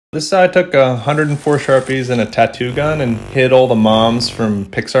This side took 104 Sharpies and a tattoo gun and hid all the moms from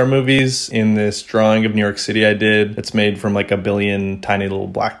Pixar movies in this drawing of New York City I did. It's made from like a billion tiny little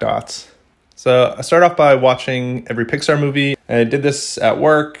black dots. So I start off by watching every Pixar movie. I did this at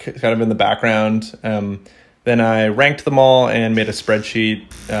work, kind of in the background. Then I ranked them all and made a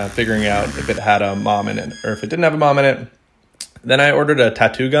spreadsheet, figuring out if it had a mom in it or if it didn't have a mom in it. Then I ordered a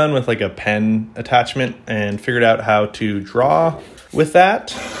tattoo gun with like a pen attachment and figured out how to draw with that.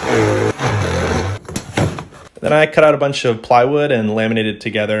 Then I cut out a bunch of plywood and laminated it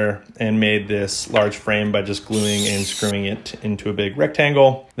together and made this large frame by just gluing and screwing it into a big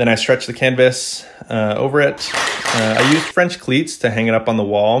rectangle. Then I stretched the canvas over it. I used French cleats to hang it up on the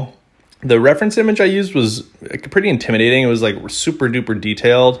wall. The reference image I used was pretty intimidating. It was like super duper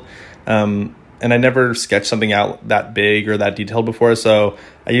detailed. And I never sketched something out that big or that detailed before, so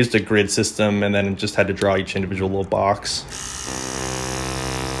I used a grid system and then just had to draw each individual little box.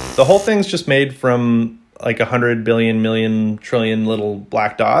 The whole thing's just made from like 100 billion, million, trillion little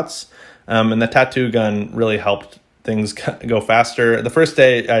black dots, and the tattoo gun really helped things go faster. The first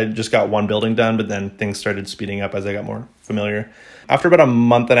day I just got one building done, but then things started speeding up as I got more familiar. After about a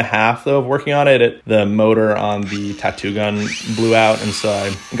month and a half though of working on it, the motor on the tattoo gun blew out, and so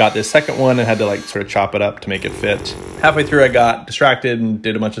I got this second one and had to like sort of chop it up to make it fit. Halfway through I got distracted and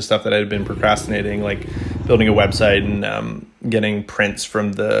did a bunch of stuff that I had been procrastinating, like building a website and getting prints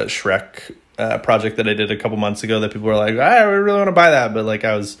from the Shrek project that I did a couple months ago that people were like, I really want to buy that, but like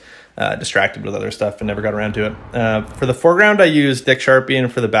I was distracted with other stuff and never got around to it. For the foreground I used Dick Sharpie,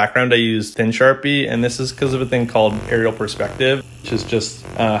 and for the background I used Thin Sharpie, and this is because of a thing called aerial perspective, which is just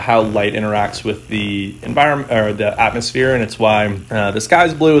how light interacts with the environment or the atmosphere, and it's why the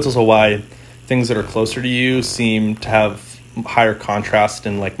sky's blue. It's also why things that are closer to you seem to have higher contrast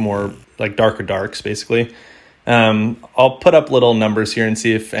and like more like darker darks basically. I'll put up little numbers here and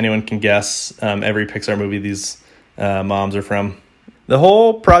see if anyone can guess every Pixar movie these moms are from. The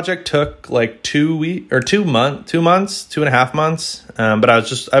whole project took like 2 months, 2.5 months. But I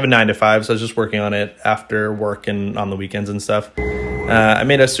have a 9 to 5, so I was just working on it after work and on the weekends and stuff. I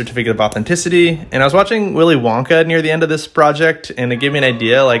made a certificate of authenticity, and I was watching Willy Wonka near the end of this project, and it gave me an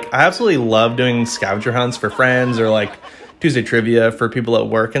idea. Like, I absolutely love doing scavenger hunts for friends or like Tuesday trivia for people at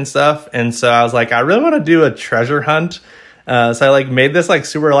work and stuff. And so I was like, I really want to do a treasure hunt. So I like made this like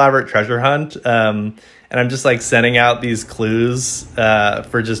super elaborate treasure hunt. And I'm just like sending out these clues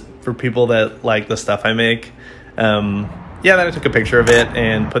for people that like the stuff I make. Then I took a picture of it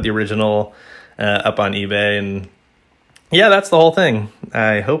and put the original up on eBay. And yeah, that's the whole thing.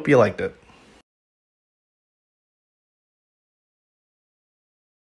 I hope you liked it.